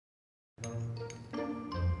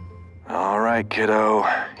All right, kiddo.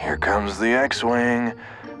 Here comes the X-Wing.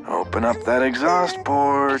 Open up that exhaust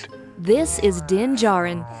port. This is Din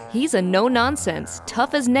Djarin. He's a no-nonsense,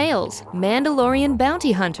 tough-as-nails Mandalorian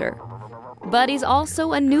bounty hunter. But he's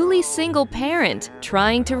also a newly single parent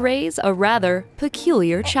trying to raise a rather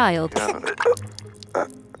peculiar child. All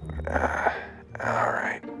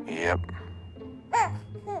right, yep.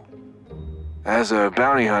 As a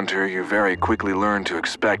bounty hunter, you very quickly learn to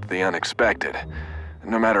expect the unexpected.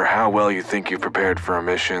 No matter how well you think you've prepared for a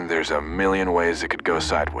mission, there's a million ways it could go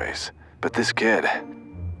sideways. But this kid,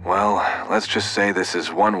 well, let's just say this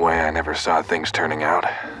is one way I never saw things turning out.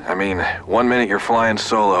 I mean, 1 minute you're flying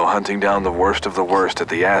solo, hunting down the worst of the worst at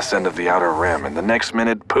the ass end of the Outer Rim, and the next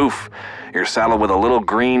minute, poof, you're saddled with a little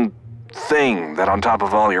green thing that on top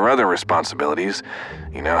of all your other responsibilities,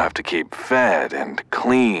 you now have to keep fed and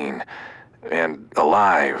clean and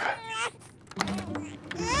alive.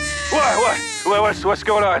 What's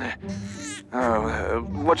going on?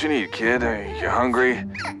 What you need, kid? Are you hungry?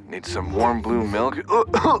 Need some warm blue milk?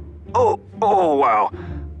 Oh, wow.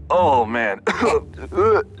 Oh, man.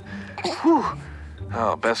 Oh,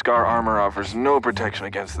 Beskar armor offers no protection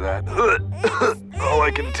against that. Oh,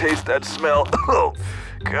 I can taste that smell. Oh,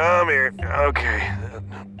 come here. Okay.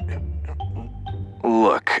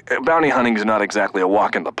 Look, bounty hunting's not exactly a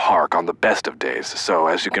walk in the park on the best of days, so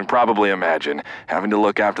as you can probably imagine, having to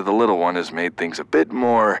look after the little one has made things a bit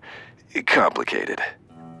more complicated.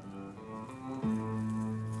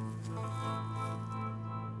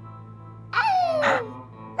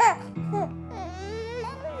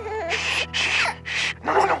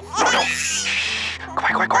 No. Shh.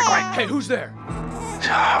 Quiet. Hey, who's there?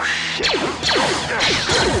 Oh, shit.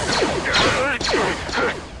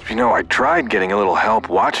 You know, I tried getting a little help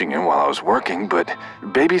watching him while I was working, but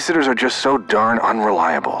babysitters are just so darn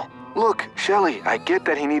unreliable. Look, Shelly, I get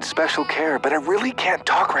that he needs special care, but I really can't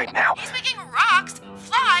talk right now. He's making rocks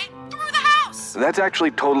fly through the house. That's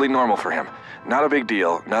actually totally normal for him. Not a big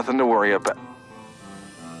deal, nothing to worry about.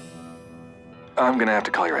 I'm gonna have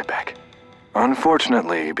to call you right back.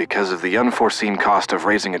 Unfortunately, because of the unforeseen cost of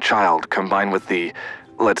raising a child combined with the,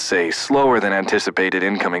 let's say, slower than anticipated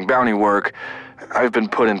incoming bounty work, I've been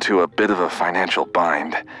put into a bit of a financial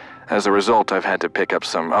bind. As a result, I've had to pick up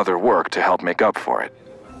some other work to help make up for it.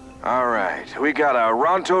 All right, we got a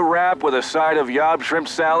Ronto wrap with a side of yob shrimp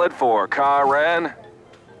salad for Karen.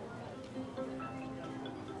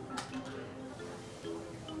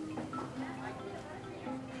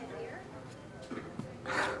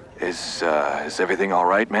 Is everything all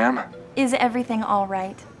right, ma'am? Is everything all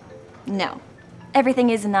right? No, everything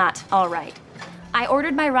is not all right. I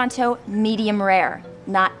ordered my Ronto medium rare,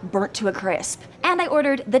 not burnt to a crisp. And I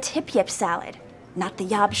ordered the tip-yip salad, not the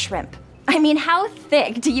yob shrimp. I mean, how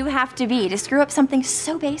thick do you have to be to screw up something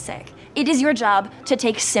so basic? It is your job to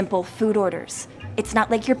take simple food orders. It's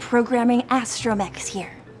not like you're programming astromechs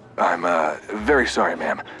here. I'm, very sorry,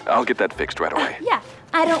 ma'am. I'll get that fixed right away. Yeah,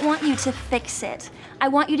 I don't want you to fix it. I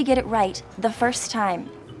want you to get it right the first time.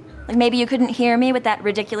 Like maybe you couldn't hear me with that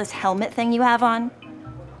ridiculous helmet thing you have on?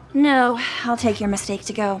 No, I'll take your mistake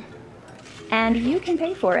to go. And you can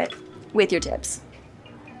pay for it with your tips.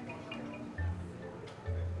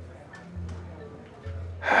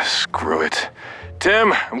 Screw it.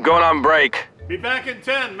 Tim, I'm going on break. Be back in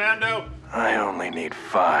 10, Mando. I only need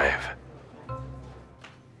 5.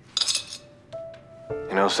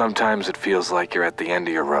 You know, sometimes it feels like you're at the end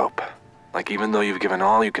of your rope. Like even though you've given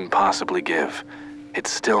all you can possibly give,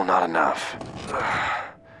 it's still not enough.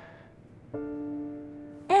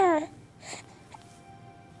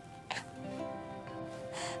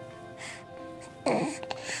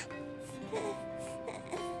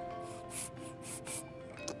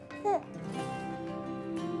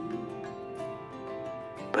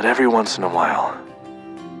 But every once in a while,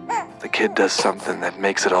 the kid does something that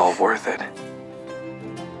makes it all worth it.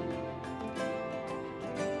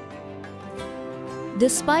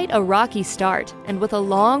 Despite a rocky start and with a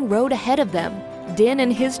long road ahead of them, Din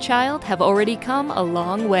and his child have already come a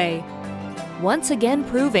long way. Once again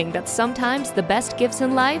proving that sometimes the best gifts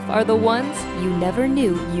in life are the ones you never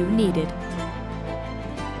knew you needed.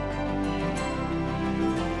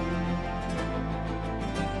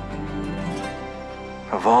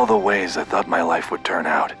 Of all the ways I thought my life would turn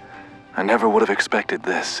out, I never would have expected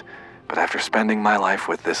this. But after spending my life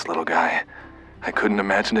with this little guy, I couldn't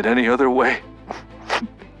imagine it any other way.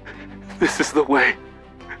 This is the way.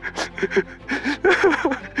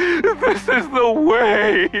 This is the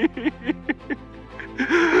way.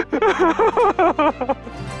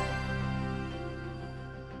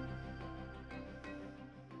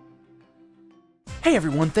 Hey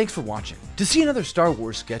everyone, thanks for watching. To see another Star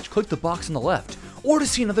Wars sketch, click the box on the left. Or to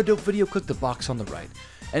see another dope video, click the box on the right.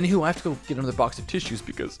 Anywho, I have to go get another box of tissues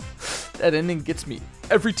because that ending gets me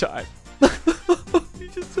every time.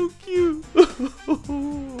 He's just so cute.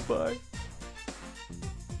 Bye.